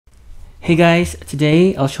Hey guys,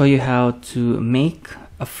 today I'll show you how to make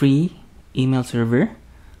a free email server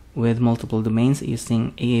with multiple domains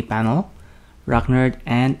using aaPanel, RackNerd,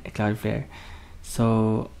 and Cloudflare.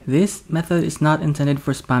 So this method is not intended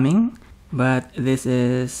for spamming, but this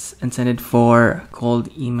is intended for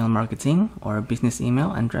cold email marketing or business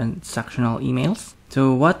email and transactional emails.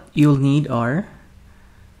 So what you'll need are,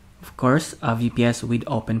 of course, a VPS with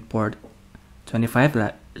open port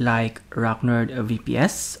 25 like RackNerd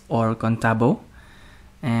VPS or Contabo,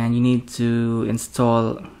 and you need to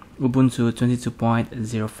install Ubuntu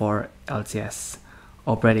 22.04 LTS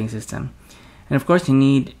operating system. And of course you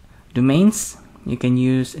need domains. You can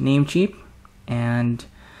use Namecheap and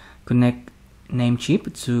connect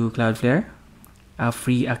Namecheap to Cloudflare. A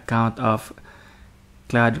free account of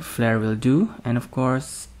Cloudflare will do, and of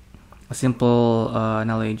course a simple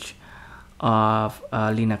knowledge of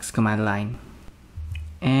Linux command line.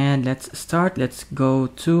 And let's start. Let's go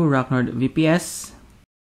to RackNerd VPS.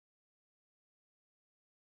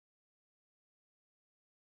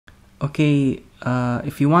 Okay,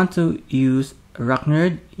 if you want to use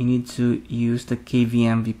RackNerd, you need to use the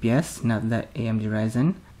KVM VPS, not the AMD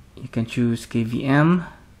Ryzen. You can choose KVM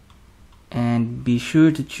and be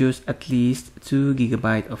sure to choose at least 2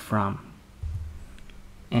 GB of RAM.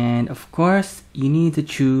 And of course, you need to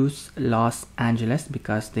choose Los Angeles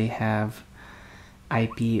because they have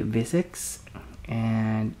IPv6,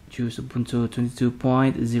 and choose Ubuntu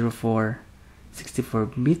 22.04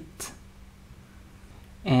 64-bit.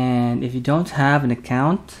 And if you don't have an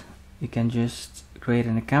account, you can just create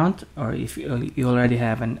an account, or if you already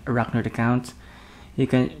have an RackNerd account, you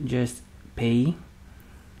can just pay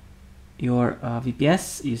your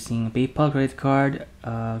VPS using PayPal, credit card,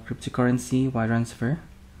 cryptocurrency, wire transfer,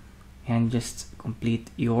 and just complete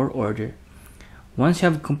your order. Once you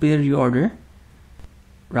have completed your order,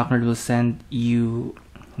 RackNerd will send you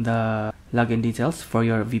the login details for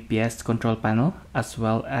your VPS control panel as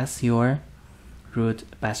well as your root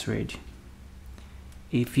password.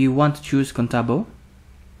 If you want to choose Contabo,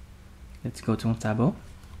 let's go to Contabo.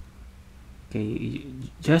 Okay,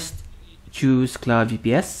 just choose Cloud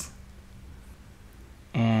VPS,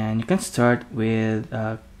 and you can start with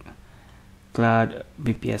Cloud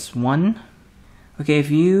VPS 1. Okay,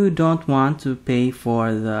 if you don't want to pay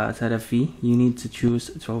for the setup fee, you need to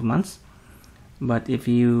choose 12 months. But if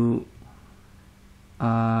you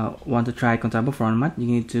want to try Contabo for 1 month, you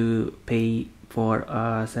need to pay for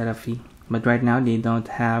a setup fee. But right now they don't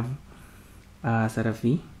have a setup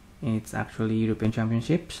fee. It's actually European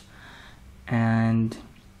Championships, and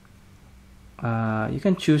you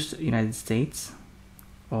can choose United States,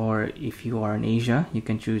 or if you are in Asia, you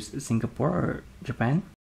can choose Singapore or Japan.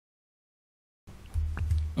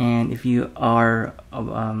 And if you are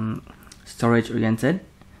storage oriented,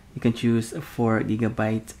 you can choose 400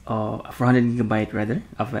 GB rather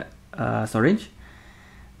of storage.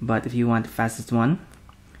 But if you want the fastest one,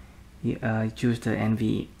 you choose the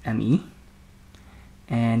NVMe.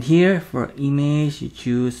 And here for image, you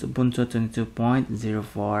choose Ubuntu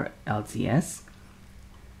 22.04 LTS,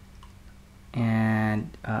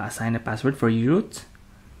 and assign a password for your root,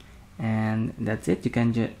 and that's it. You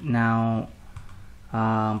can now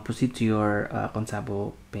proceed to your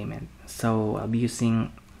Contabo payment. So I'll be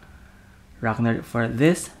using RackNerd for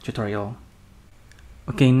this tutorial.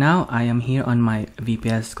 Okay, now I am here on my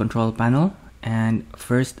VPS control panel, and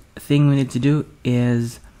first thing we need to do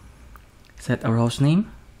is set our host name.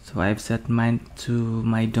 So I've set mine to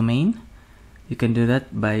my domain. You can do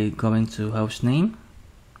that by going to host name.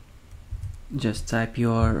 Just type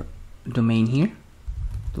your domain here.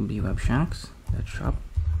 It will be webshanks.shop.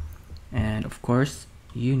 And of course,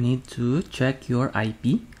 you need to check your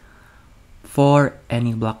IP for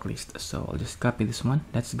any blacklist. So I'll just copy this one.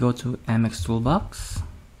 Let's go to MX Toolbox.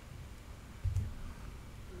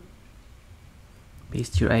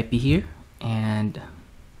 Paste your IP here and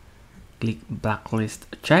click blacklist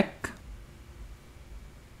check.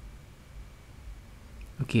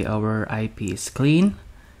 Okay, our IP is clean.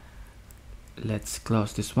 Let's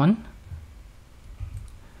close this one.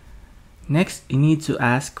 Next, you need to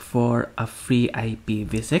ask for a free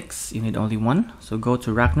IPv6. You need only one. So go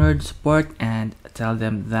to RackNerd support and tell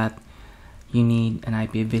them that you need an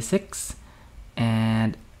IPv6,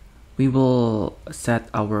 and we will set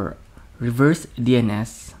our reverse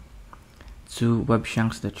DNS to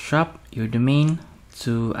webshanks.shop, your domain,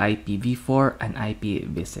 to IPv4 and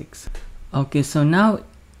IPv6. Okay, so now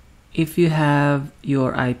if you have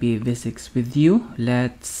your IPv6 with you,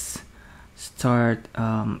 let's start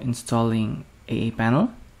installing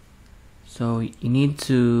aaPanel. So you need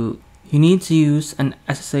to use an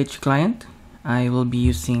SSH client. I will be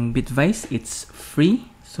using Bitwise. It's free,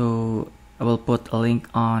 So I will put a link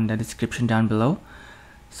on the description down below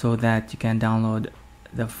so that you can download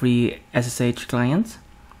the free SSH client.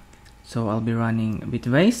 So I'll be running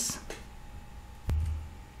Bitbase.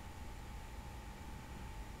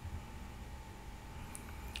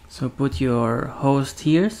 So put your host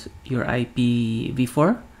here, your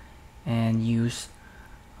IPv4, and use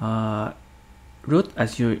root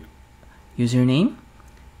as your username.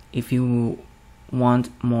 If you want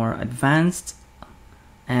more advanced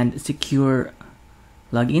and secure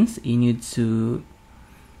logins, you need to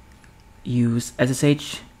use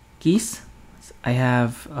SSH keys. I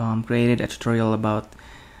have created a tutorial about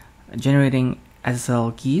generating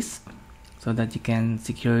SSL keys so that you can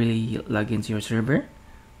securely log into your server.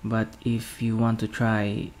 But if you want to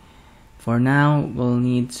try, for now, we'll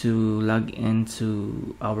need to log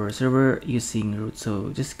into our server using root. So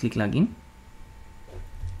just click login,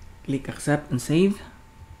 click accept and save,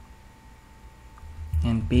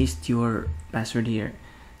 and paste your password here.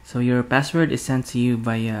 So your password is sent to you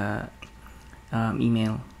via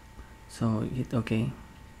email. So hit OK.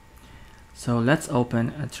 So let's open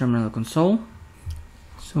a terminal console.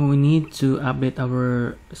 So we need to update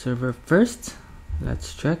our server first.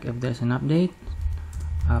 Let's check if there's an update.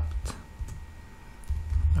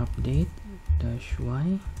 Update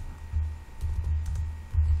 -y.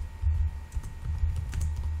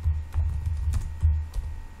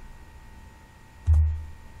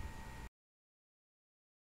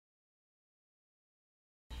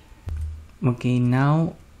 Okay,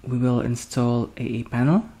 now we will install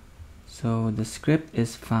aaPanel. So the script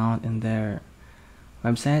is found in their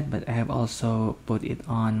website, but I have also put it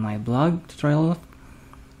on my blog tutorial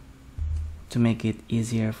to make it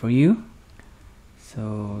easier for you.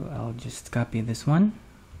 So I'll just copy this one.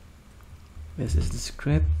 This is the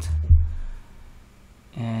script,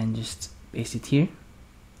 and just paste it here.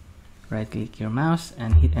 Right click your mouse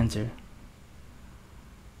and hit enter.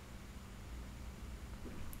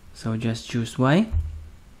 So just choose Y.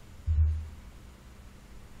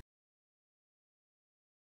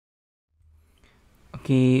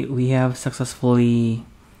 Okay, we have successfully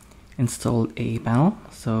installed aaPanel.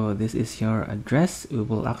 So this is your address. We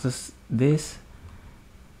will access this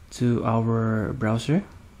to our browser.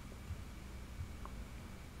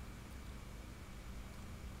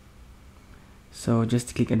 So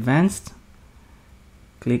just click advanced,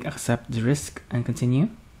 click accept the risk and continue,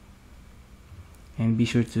 and be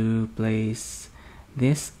sure to place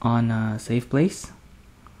this on a safe place.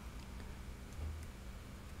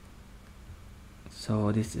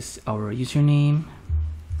 So this is our username.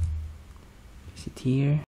 Place it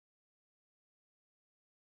here.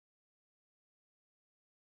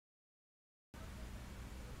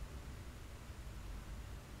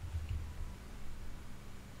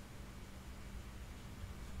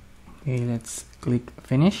 Okay, let's click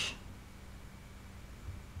finish.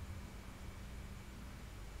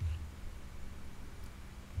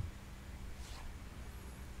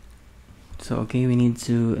 So okay, we need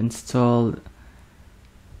to install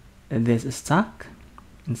this stack.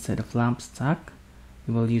 Instead of lamp stack,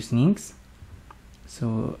 we will use Nginx.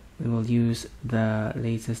 So we will use the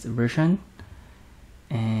latest version,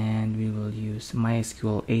 and we will use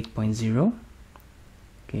MySQL 8.0.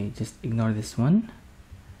 Okay, just ignore this one.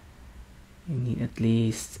 You need at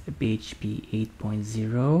least PHP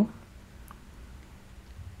 8.0,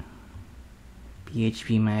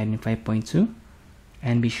 PHP MyAdmin 5.2,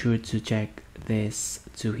 and be sure to check this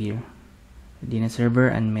two here, DNS server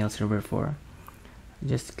and mail server 4.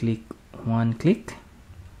 Just click one click.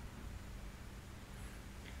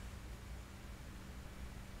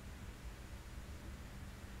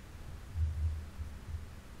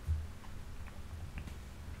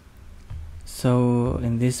 So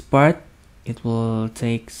in this part, it will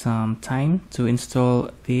take some time to install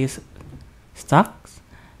these stacks,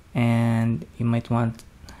 and you might want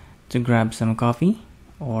to grab some coffee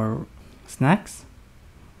or snacks.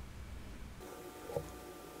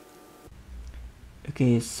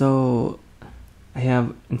 Okay, so I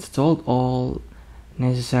have installed all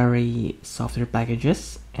necessary software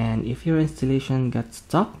packages, and if your installation got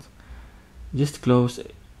stuck, just close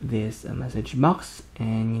this message box,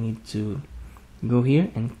 and you need to go here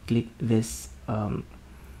and click this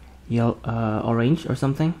yellow, orange or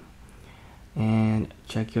something, and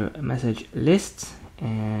check your message list,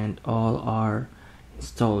 and all are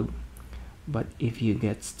installed. But if you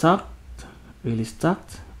get stuck, really stuck,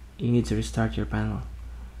 you need to restart your panel.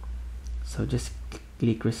 So just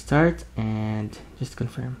click restart and just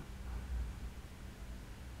confirm.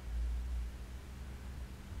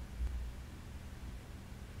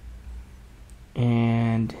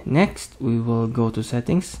 And next we will go to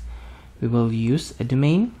settings. we will use a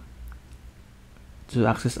domain to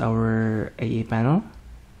access our aaPanel,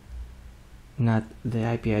 not the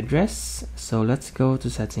IP address. So let's go to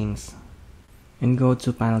settings and go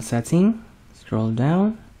to panel setting, scroll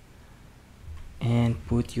down and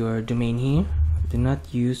put your domain here. Do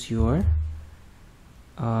not use your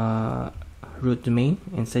root domain.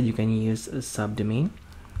 Instead you can use a subdomain,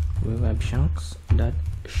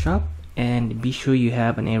 webchunks.shop, and be sure you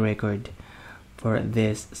have an A record for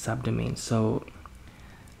this subdomain. So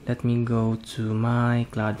let me go to my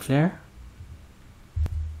Cloudflare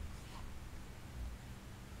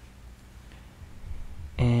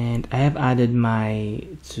and I have added my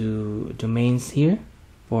 2 domains here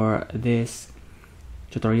for this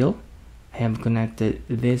tutorial. I have connected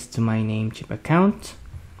this to my Namecheap account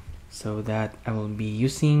so that I will be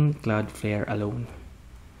using Cloudflare alone.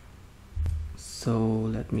 So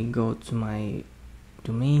let me go to my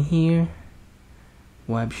domain here,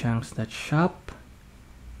 webchunks.shop,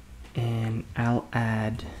 and I'll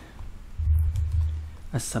add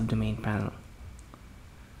a subdomain panel,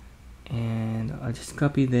 and I'll just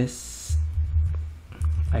copy this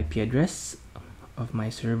IP address of my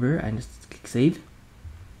server and just click save.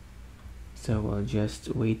 So I'll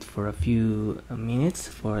just wait for a few minutes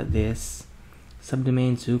for this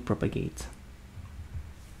subdomain to propagate.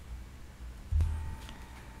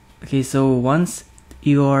 Okay, so once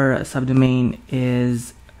your subdomain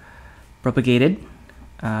is propagated,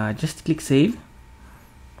 just click save.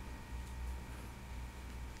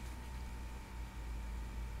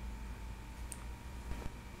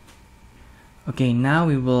 Okay, now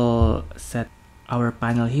we will set our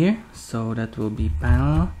panel here. So that will be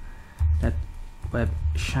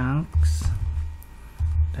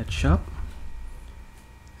panel.webchunks.shop.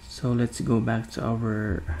 So let's go back to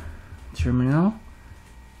our terminal,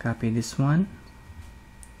 copy this one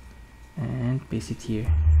and paste it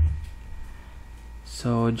here.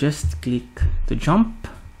 So just click to jump,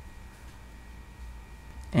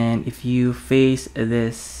 and if you face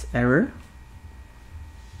this error,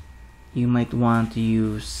 you might want to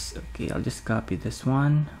use, okay, I'll just copy this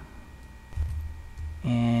one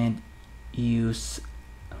and use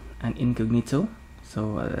an incognito.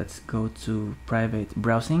 So let's go to private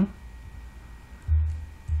browsing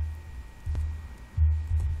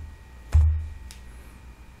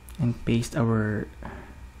and paste our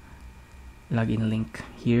login link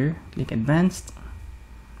here. Click advanced,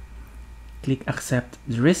 click accept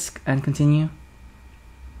the risk and continue.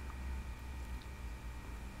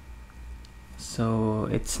 So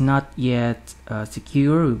it's not yet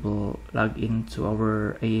secure. We will log into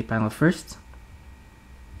our aaPanel first.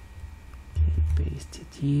 Okay, paste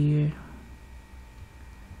it here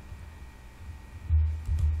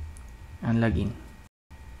and log in.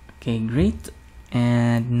 Okay, great.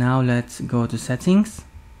 And now let's go to settings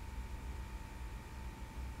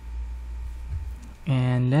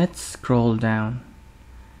and let's scroll down.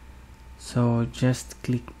 So just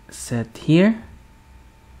click set here,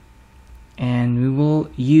 and we will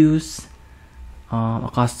use a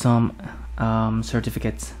custom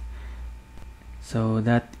certificate. So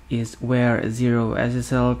that is where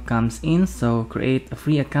ZeroSSL comes in. So create a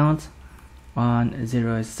free account on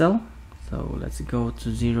ZeroSSL. So let's go to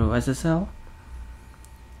ZeroSSL.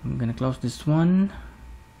 I'm gonna close this one.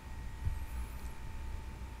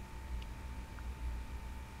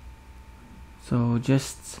 So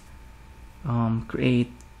just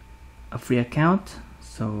create a free account.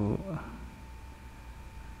 So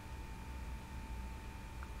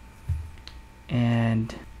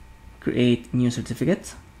and create new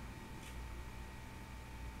certificate.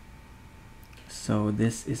 So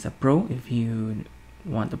this is a pro. If you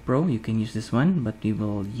want a pro, you can use this one, but we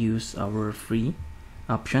will use our free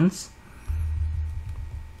options.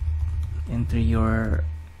 Enter your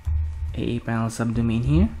aaPanel subdomain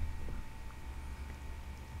here.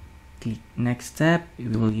 Click next step. We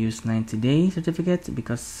will use 90-day certificate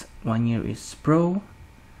because 1 year is pro.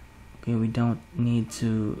 Okay, we don't need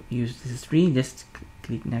to use this is free. Just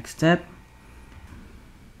click next step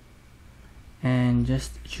and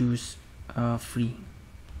just choose free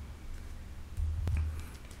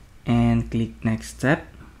and click next step.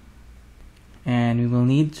 And we will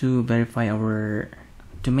need to verify our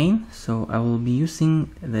domain. So I will be using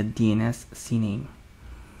the DNS CNAME.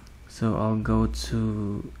 So I'll go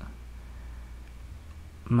to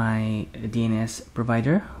my DNS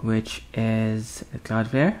provider, which is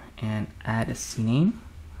Cloudflare, and add a CNAME.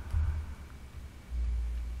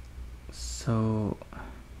 So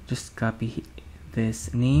just copy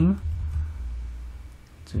this name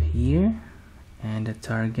to here, and the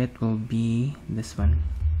target will be this one.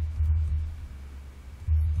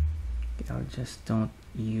 Okay, I'll just don't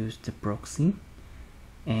use the proxy,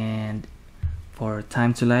 and for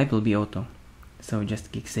time to live will be auto. So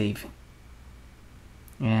just click save,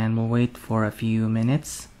 and we'll wait for a few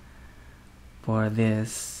minutes for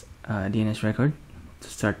this DNS record to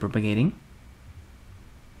start propagating.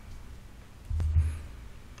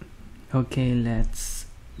 Okay, let's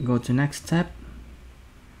go to next step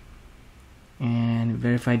and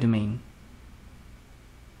verify domain.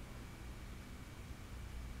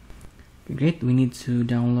 Okay, great, we need to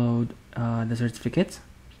download the certificate.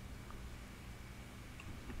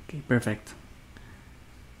 Okay, perfect.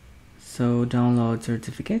 So download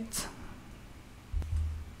certificate.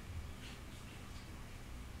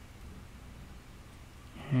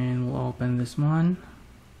 And we'll open this one.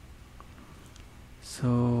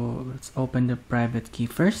 So let's open the private key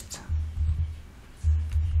first.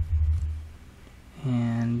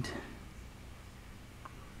 And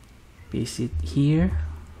paste it here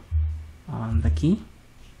on the key.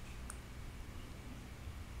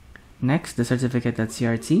 Next, the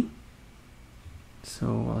certificate.crt.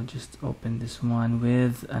 So I'll just open this one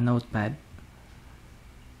with a notepad.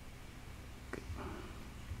 Okay.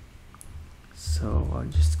 So I'll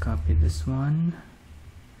just copy this one,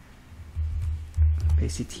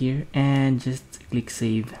 paste it here, and just click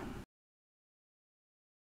save.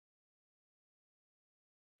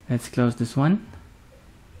 Let's close this one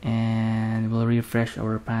and we'll refresh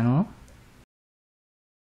our panel.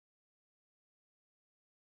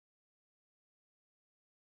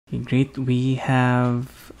 Okay, great, we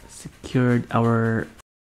have secured our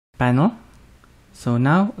panel. So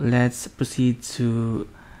now let's proceed to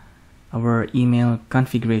our email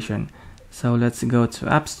configuration. So let's go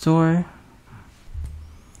to App Store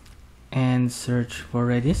and search for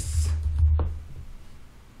Redis.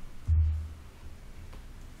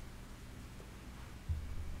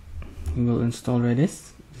 We will install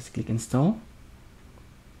Redis. Just click install.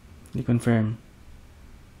 You confirm.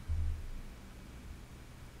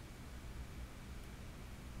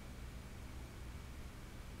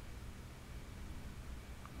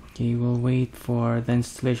 Okay, we'll wait for the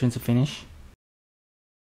installation to finish.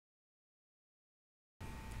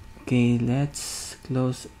 Okay, let's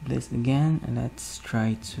close this again and let's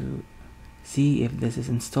try to see if this is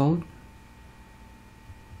installed.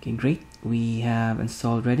 Okay, great, we have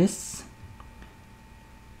installed Redis.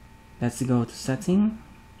 Let's go to setting.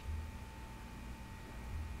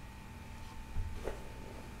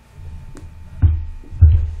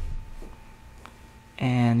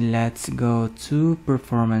 And let's go to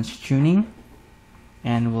performance tuning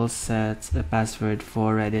and we'll set a password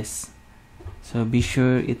for Redis. So be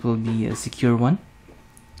sure it will be a secure one.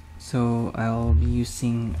 So I'll be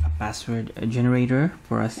using a password generator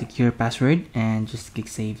for a secure password, and just click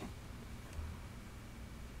save.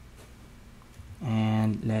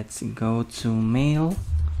 And let's go to mail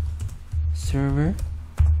server.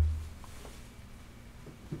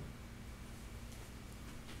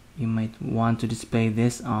 You might want to display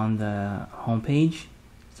this on the home page,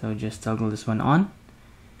 so just toggle this one on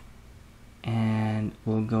and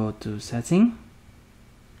we'll go to setting.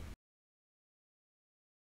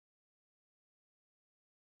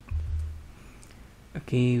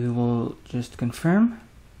 Okay, we will just confirm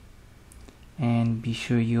and be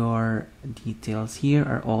sure your details here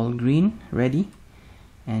are all green, ready,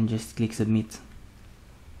 and just click submit.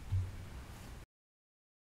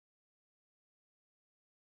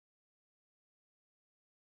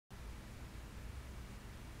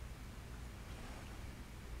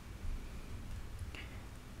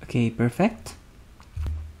 Okay, perfect.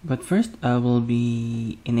 But first I will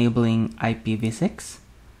be enabling IPv6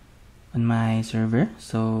 on my server.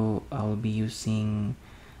 So I'll be using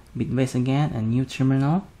Bitbase again, a new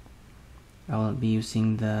terminal. I'll be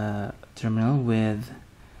using the terminal with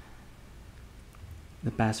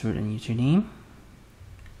the password and username.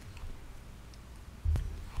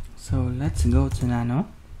 So let's go to Nano.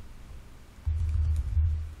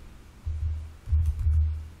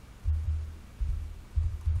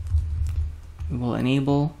 We will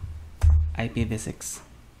enable IPv6.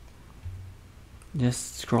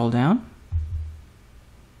 Just scroll down.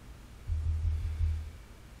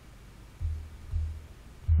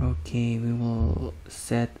 Okay, we will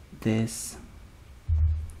set this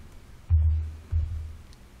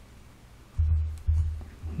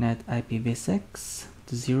net IPv6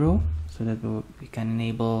 to 0 so that we can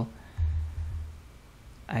enable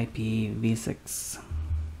IPv6.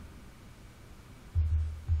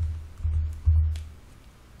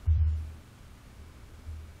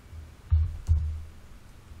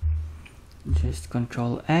 Just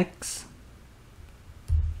Control X,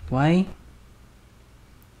 Y,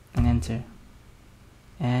 and enter,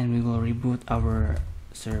 and we will reboot our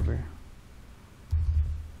server.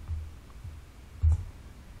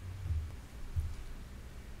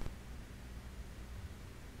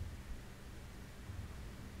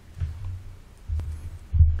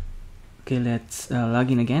 Okay, let's log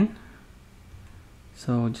in again.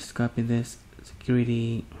 So just copy this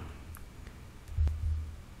security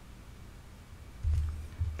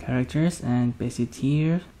characters and paste it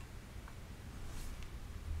here,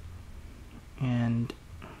 and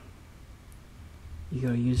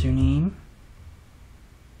your username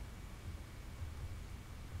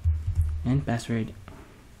and password.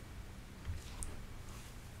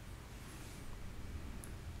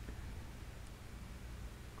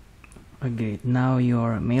 Okay, now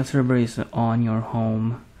your mail server is on your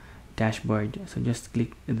home dashboard, so just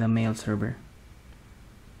click the mail server.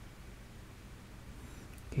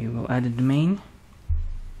 Okay, we'll add a domain,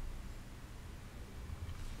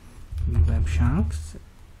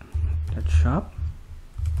 webchunks.shop.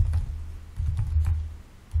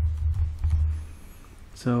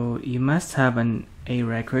 So you must have a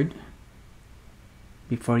record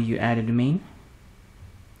before you add a domain.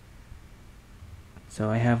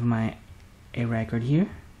 So I have my a record here,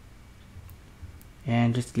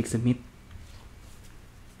 and just click submit.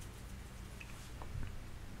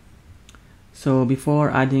 So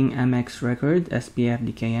before adding MX record, SPF,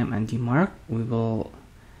 DKIM, and DMARC, we will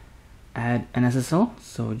add an SSL.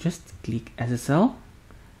 So just click SSL.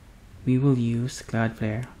 We will use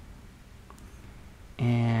Cloudflare,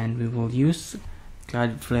 and we will use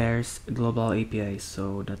Cloudflare's global API.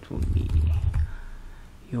 So that will be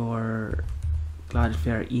your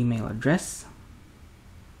Cloudflare email address.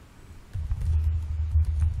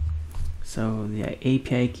 So the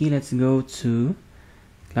API key, let's go to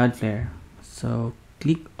Cloudflare. So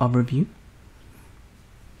click overview,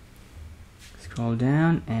 scroll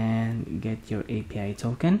down and get your API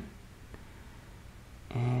token,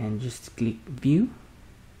 and just click view.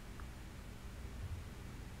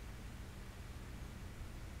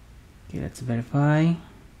 Okay, let's verify.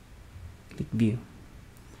 Click view,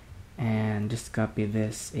 and just copy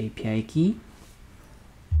this API key,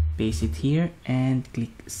 paste it here, and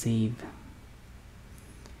click save.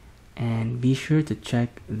 And be sure to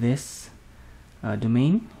check this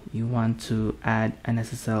domain you want to add an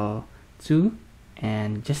SSL to,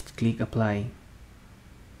 and just click apply.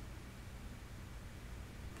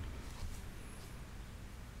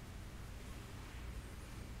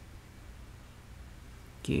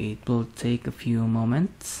 Okay, it will take a few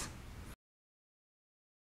moments.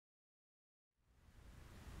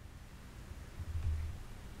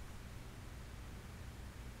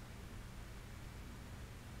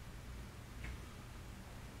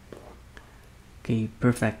 Okay,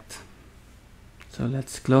 perfect. So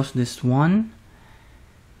let's close this one,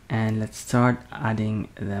 and let's start adding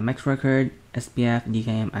the MX record, SPF,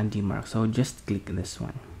 DKIM, and DMARC. So just click this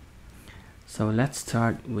one. So let's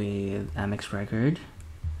start with MX record.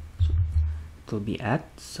 So it will be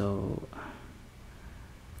at. So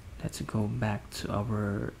let's go back to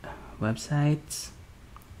our website.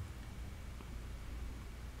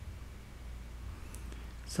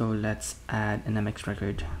 So let's add an MX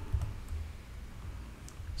record.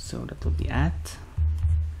 So that will be at.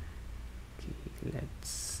 Okay,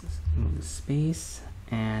 let's move the space,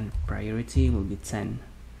 and priority will be 10.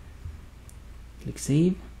 Click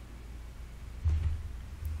save.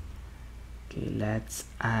 Okay, let's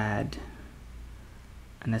add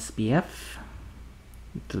an SPF.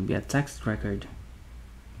 It will be a text record.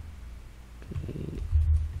 Okay,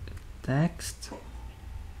 text.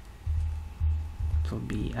 It will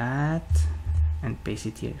be at, and paste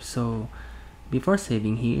it here. So before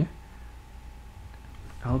saving here,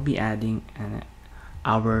 I'll be adding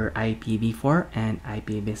our IPv4 and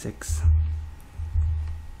IPv6.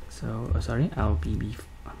 So sorry,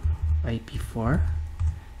 IP4,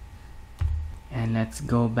 and let's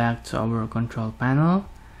go back to our control panel,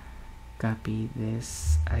 copy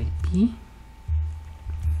this IP,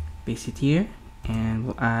 paste it here, and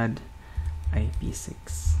we'll add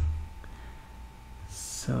IP6.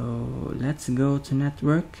 So let's go to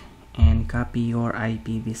network and copy your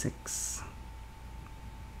IPv6.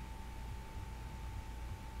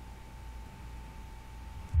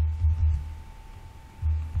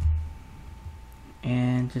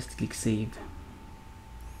 And just click save.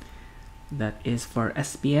 That is for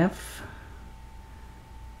SPF,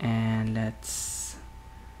 and let's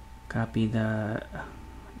copy the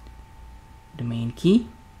domain key,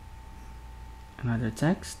 another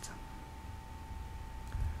text,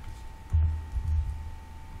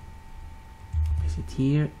 paste it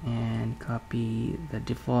here, and copy the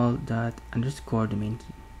default _domain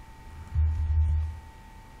key.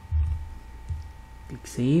 Click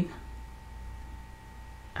save,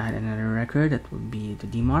 add another record that will be the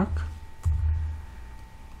dmarc.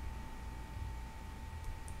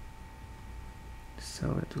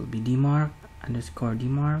 So it will be dmarc underscore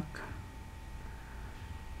dmarc,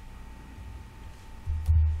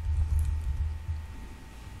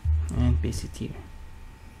 and paste it here.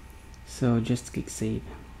 So just click save,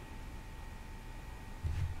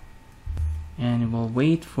 and we'll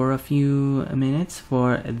wait for a few minutes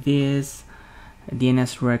for this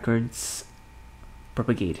DNS records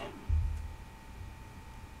propagate.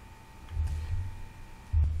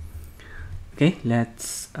 Okay,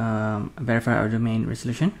 let's verify our domain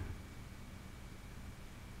resolution.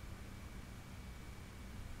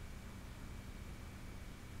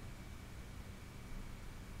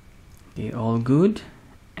 Okay, all good,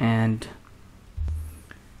 and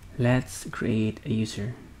let's create a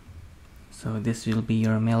user. So this will be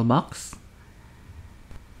your mailbox.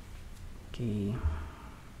 Okay,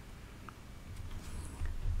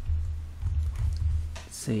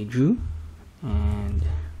 say Drew, and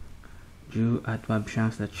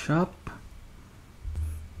Drew@webshanks.shop,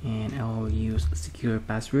 and I will use a secure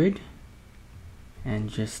password and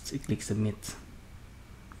just click submit.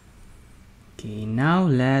 Okay, now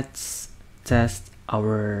let's test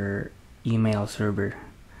our email server.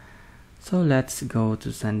 So let's go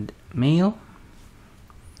to send mail.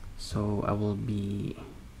 So I will be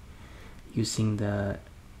using the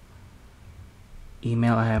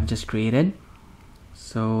email I have just created.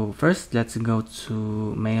 So first, let's go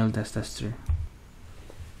to mail-tester.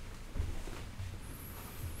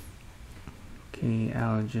 Okay,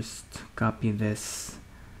 I'll just copy this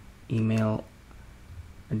email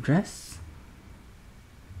address,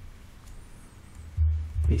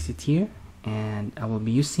 paste it here, and I will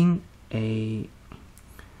be using a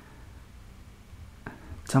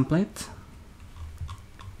template.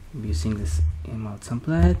 I'll be using this email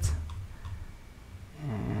template,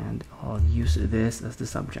 and I'll use this as the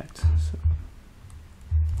subject. So,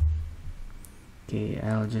 okay,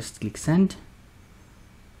 I'll just click send.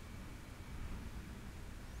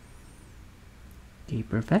 Okay,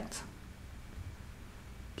 perfect.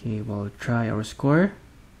 Okay, we'll try our score,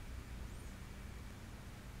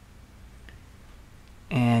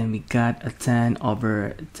 and we got a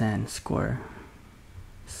 10/10 score.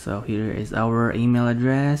 So here is our email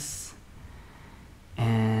address,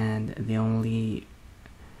 and the only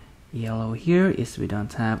yellow here is we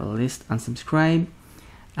don't have a list unsubscribe.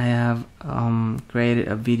 I have created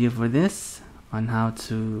a video for this on how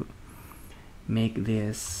to make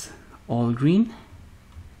this all green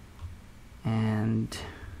and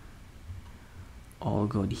all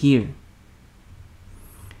good here.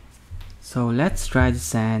 So let's try to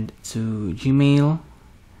send to Gmail,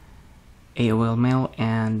 AOL Mail,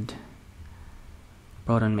 and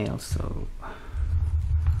Proton Mail. So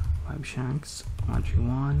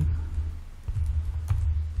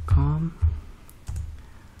webshanks131.com,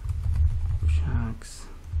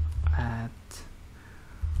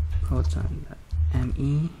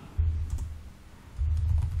 webshanks@proton.me,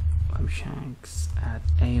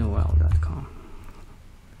 webshanks@aol.com.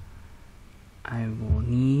 I will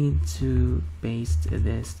need to paste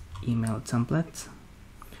this email template.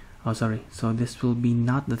 Oh, sorry. So this will be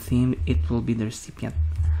not the theme, it will be the recipient.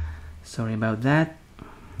 Sorry about that.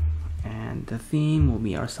 And the theme will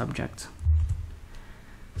be our subject.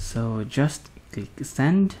 So just click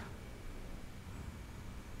send.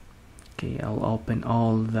 Okay, I'll open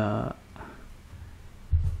all the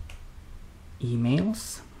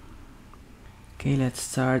emails. Okay, let's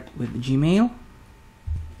start with Gmail.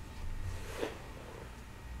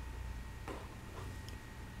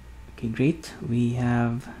 Okay, great. We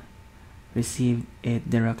have received it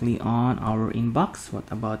directly on our inbox.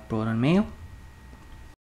 What about Proton Mail?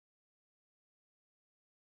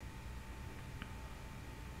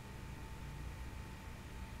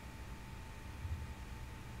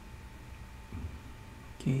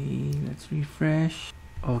 Okay, let's refresh.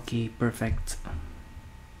 Okay, perfect.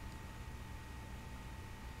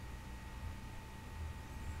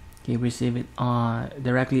 Okay, receive it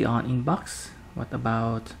directly on inbox. What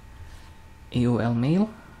about AOL Mail?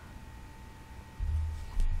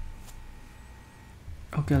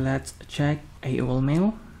 Okay, let's check AOL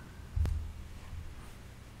Mail.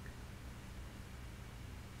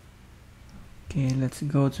 Okay, let's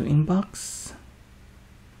go to inbox.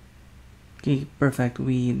 Okay, perfect.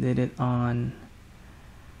 We did it on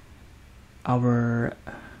our,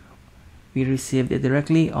 we received it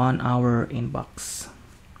directly on our inbox.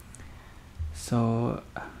 So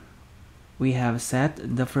we have set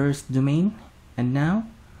the first domain, and now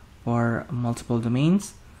for multiple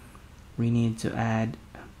domains we need to add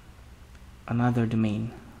another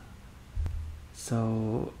domain.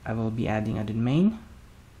 So I will be adding a domain.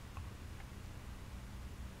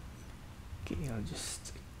 Okay, I'll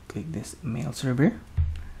just click this mail server.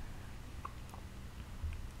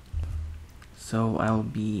 So I'll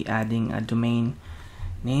be adding a domain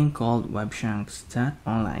name called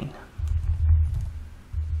webshanks.online.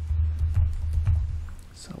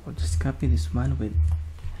 So I'll just copy this one with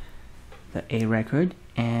the A record,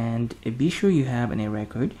 and be sure you have an A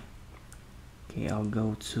record. Okay, I'll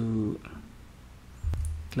go to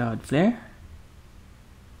Cloudflare.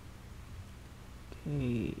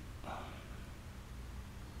 Okay,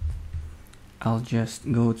 I'll just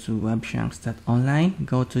go to webshanks.online,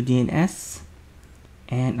 go to DNS,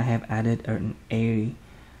 and I have added an A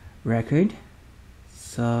record.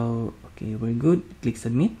 So okay, we're good. Click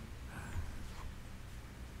submit.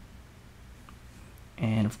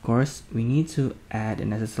 And of course, we need to add an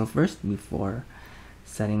SSL first before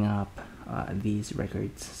setting up these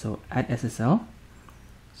records. So add SSL.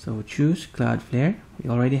 So choose Cloudflare. We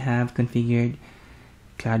already have configured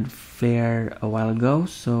Cloudflare a while ago,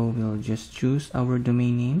 so we'll just choose our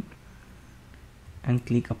domain name and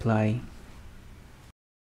click apply.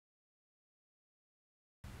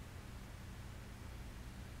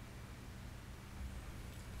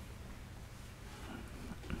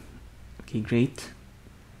 Okay, great.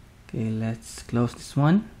 Okay, let's close this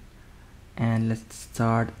one and let's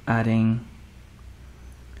start adding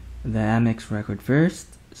the Amex record first.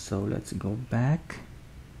 So let's go back.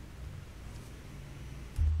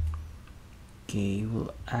 Okay,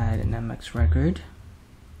 we'll add an Amex record.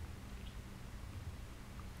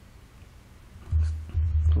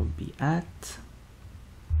 It will be at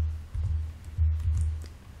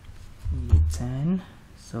 10.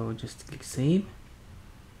 So just click save.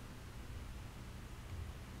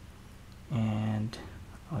 And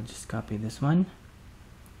I'll just copy this one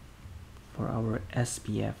for our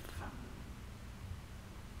SPF.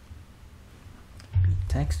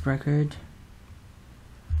 Text record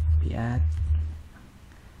be at.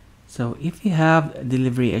 So if you have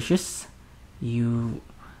delivery issues, you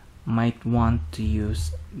might want to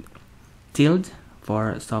use tilde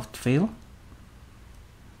for soft fail.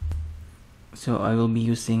 So I will be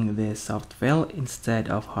using the soft fail instead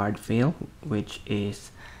of hard fail, which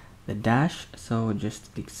is the dash. So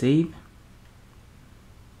just click save.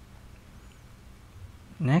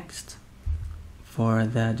 Next, for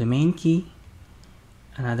the domain key,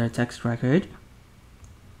 another text record.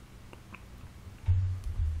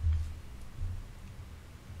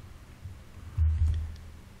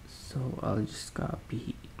 So I'll just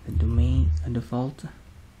copy the domain, a default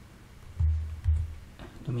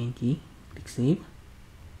domain key, click save,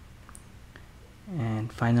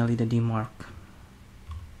 and finally the DMARC.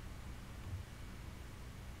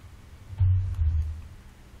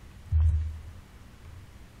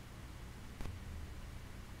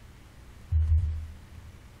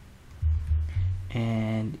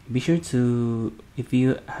 And be sure to, if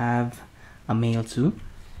you have a mail too,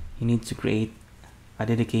 you need to create a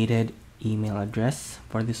dedicated email address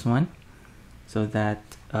for this one, so that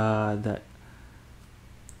the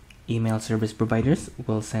email service providers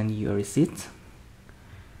will send you a receipt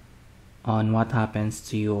on what happens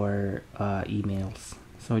to your emails.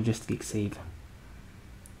 So just click save,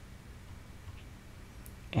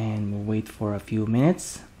 and we'll wait for a few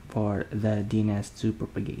minutes for the DNS to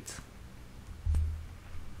propagate.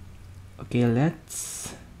 Okay,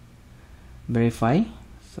 let's verify.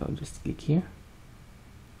 So just click here.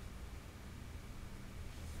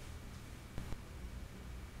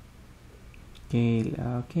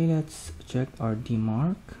 Okay, let's check our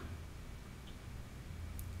DMARC.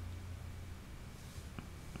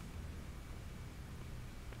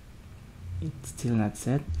 It's still not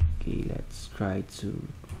set. Okay, let's try to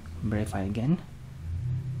verify again.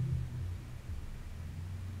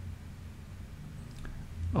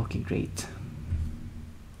 Okay, great.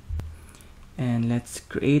 And let's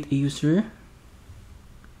create a user.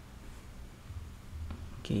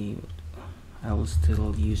 Okay, I will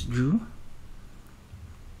still use Drew.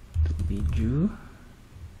 It will be Drew.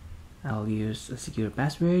 I'll use a secure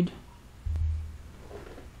password.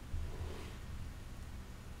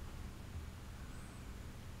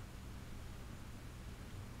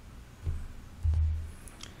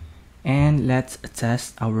 And let's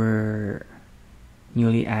test our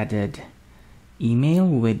newly added email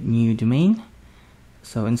with new domain.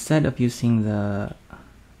 So instead of using the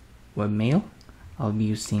webmail, I'll be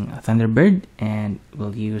using a Thunderbird, and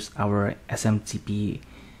we'll use our SMTP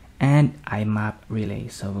and IMAP relay.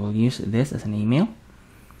 So we'll use this as an email.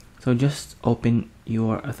 So just open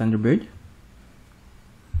your Thunderbird.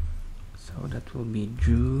 So that will be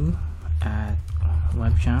Drew at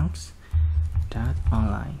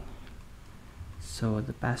webchunks.online. So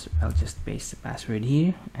the password, I'll just paste the password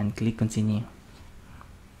here and click continue.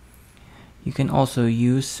 You can also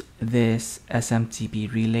use this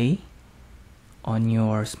SMTP relay on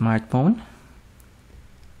your smartphone,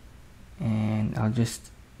 and I'll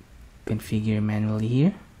just configure manually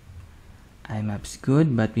here. IMAP's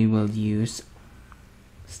good, but we will use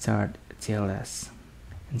start TLS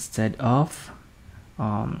instead of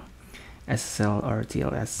SSL or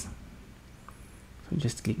TLS. So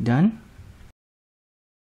just click done.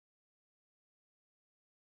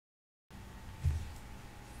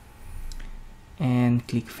 And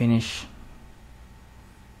click finish.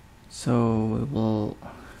 So we will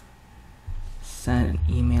send an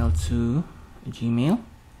email to Gmail.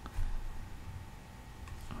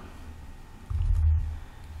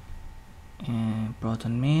 And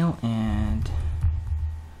Proton Mail, and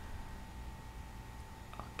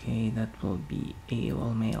okay, that will be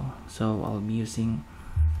AOL Mail. So I'll be using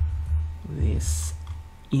this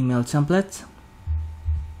email template.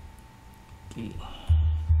 Okay.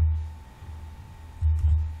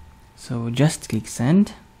 So just click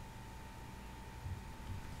send.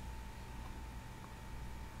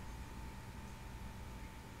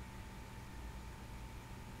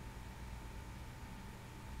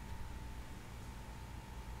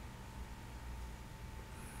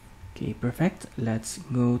 Okay, perfect. Let's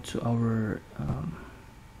go to our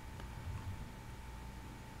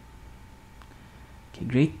okay,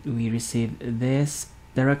 great. We received this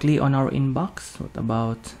directly on our inbox. What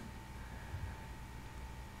about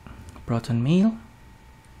Proton Mail?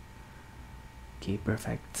 Okay,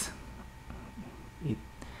 perfect. We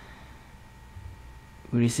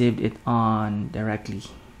received it directly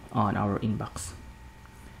on our inbox.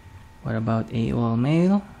 What about AOL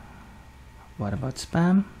Mail? What about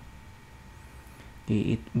spam? Okay,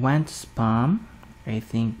 it went spam. I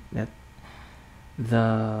think that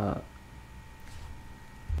the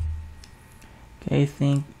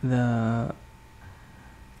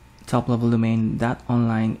top level domain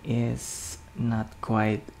 .online is not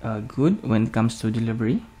quite good when it comes to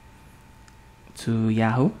delivery to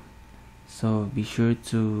Yahoo. So be sure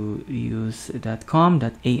to use .com,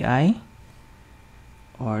 .ai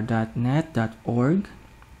or .net, .org,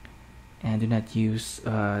 and do not use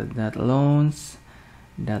 .loans,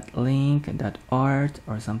 .link, .art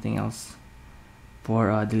or something else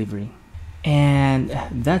for delivery. And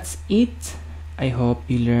that's it. I hope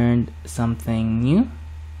you learned something new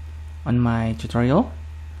on my tutorial.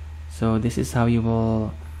 So this is how you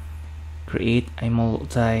will create a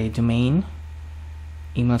multi-domain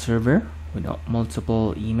email server with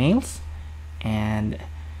multiple emails, and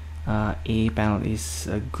aaPanel is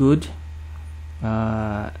a good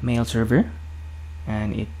mail server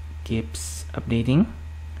and it keeps updating.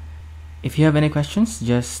 If you have any questions,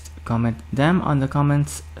 just comment them on the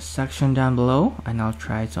comments section down below and I'll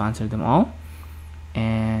try to answer them all.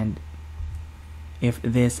 And if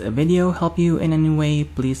this video helped you in any way,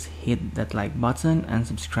 please hit that like button and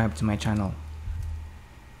subscribe to my channel.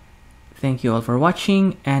 Thank you all for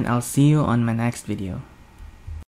watching, and I'll see you on my next video.